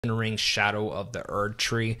Elden Ring Shadow of the Erd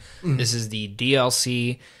Tree. This is the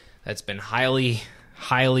DLC that's been highly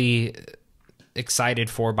excited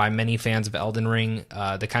for by many fans of Elden Ring.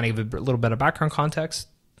 To kind of give a little bit of background context,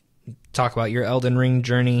 talk about your Elden Ring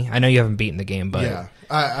journey. I know you haven't beaten the game, but yeah,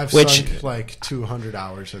 I've sunk like 200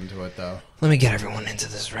 hours into it though. Let me get everyone into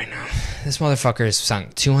this right now. This motherfucker has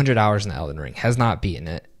sunk 200 hours in the Elden Ring, has not beaten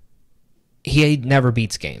it. He never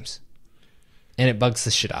beats games, and it bugs the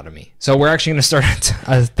shit out of me. So we're actually going to start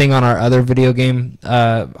a thing on our other video game,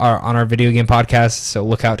 on our video game podcast. So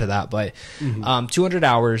look out to that. But 200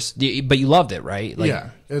 hours, but you loved it, right? Like, yeah,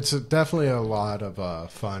 it's definitely a lot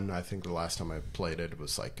of fun. I think the last time I played it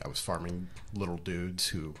was like I was farming little dudes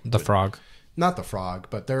who frog, not the frog,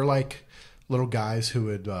 but they're like little guys who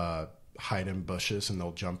would hide in bushes and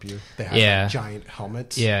they'll jump you. They had like giant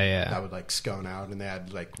helmets. That would like scone out, and they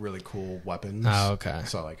had like really cool weapons. Oh, okay.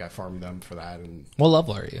 So like I farmed them for that. And what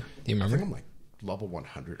level are you? Do you remember? I think I'm like level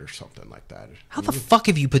 100 or something like that. How the fuck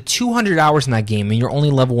have you put 200 hours in that game and you're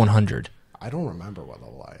only level 100? I don't remember what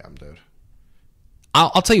level I am, dude.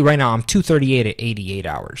 I'll tell you right now, I'm 238 at 88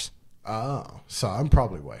 hours. Oh, so I'm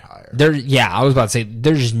probably way higher. I was about to say,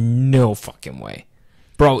 there's no fucking way.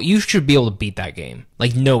 Bro, you should be able to beat that game.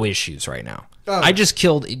 Like, no issues right now. Oh. I just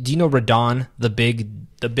killed... Do you know Radon, the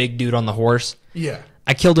big dude on the horse? Yeah.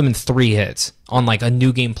 I killed him in 3 hits on, like, a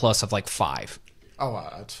new game plus of, like, 5. Oh,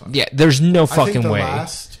 wow, that's fun. Yeah, there's no fucking way. The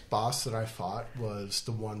last boss that I fought was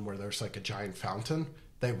the one where there's, like, a giant fountain.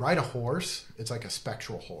 They ride a horse. It's like a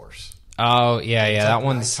spectral horse. Oh, yeah, it's that like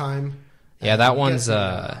one's... nighttime, yeah, that one's...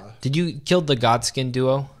 Did you kill the Godskin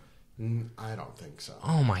duo? I don't think so.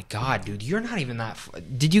 Oh my god, dude, you're not even that...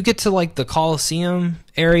 Did you get to, like, the Coliseum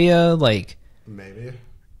area? Like... Maybe.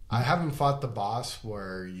 I haven't fought the boss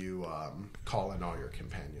where you call in all your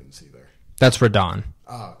companions either. That's Radon.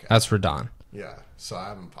 Oh, okay. That's Radon. Yeah, so I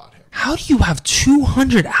haven't fought him. How do you have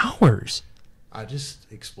 200 hours? I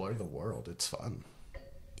just explore the world. It's fun.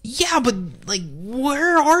 Yeah, but, like,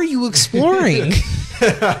 where are you exploring?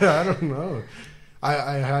 I don't know.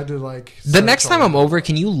 I had to, like... The next time I'm over,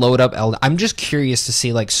 can you load up Elden? I'm just curious to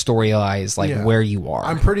see, like, story-wise, like, where you are.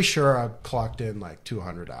 I'm pretty sure I've clocked in, like,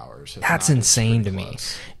 200 hours. That's insane to me.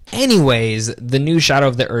 Anyways, the new Shadow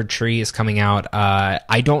of the Erd Tree is coming out.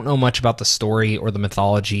 I don't know much about the story or the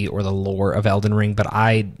mythology or the lore of Elden Ring, but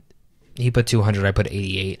he put 200, I put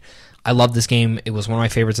 88. I love this game. It was one of my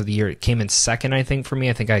favorites of the year. It came in second, I think, for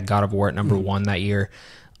me. I think I had God of War at number 1 that year.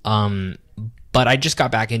 But I just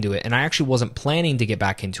got back into it, and I actually wasn't planning to get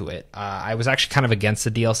back into it. I was actually kind of against the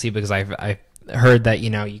DLC because I heard that, you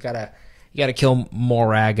know, you gotta kill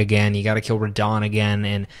Morag again, you gotta kill Radon again,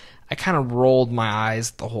 and I kind of rolled my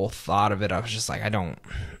eyes at the whole thought of it. I was just like,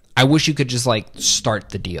 I wish you could just like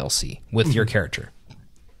start the DLC with your character.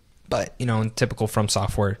 But, you know, in typical From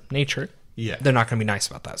Software nature, they're not gonna be nice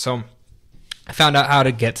about that. So I found out how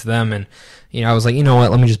to get to them, and you know, I was like, you know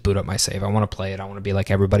what, let me just boot up my save. I want to play it. I want to be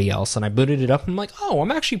like everybody else. And I booted it up, and I'm like, oh,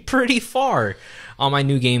 I'm actually pretty far on my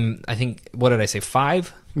new game. I think, what did I say,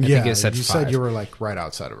 5? I think it said 5. You said you were like right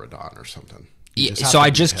outside of Radon or something. Yeah, so I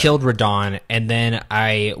just killed Radon, and then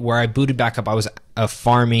where I booted back up, I was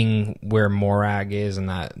farming where Morag is, and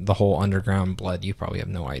that the whole underground blood. You probably have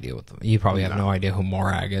no idea have no idea who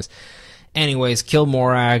Morag is. Anyways, killed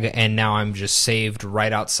Morag, and now I'm just saved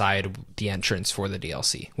right outside the entrance for the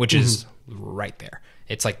DLC, which is right there.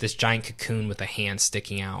 It's like this giant cocoon with a hand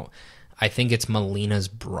sticking out. I think it's Melina's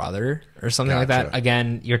brother or something like that.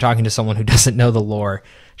 Again, you're talking to someone who doesn't know the lore.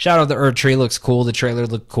 Shadow of the Erd Tree looks cool. The trailer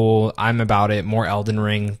looked cool. I'm about it. More Elden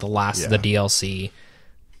Ring, the last of the DLC.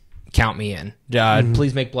 Count me in.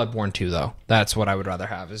 Please make Bloodborne 2, though. That's what I would rather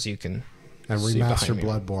have, is you can... And remaster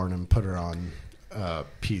Bloodborne and put it on...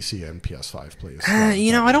 PC and PS5, please.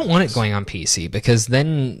 You know, I don't want it going on PC because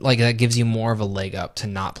then, like, that gives you more of a leg up to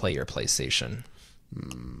not play your PlayStation.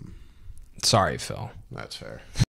 Sorry, Phil. That's fair.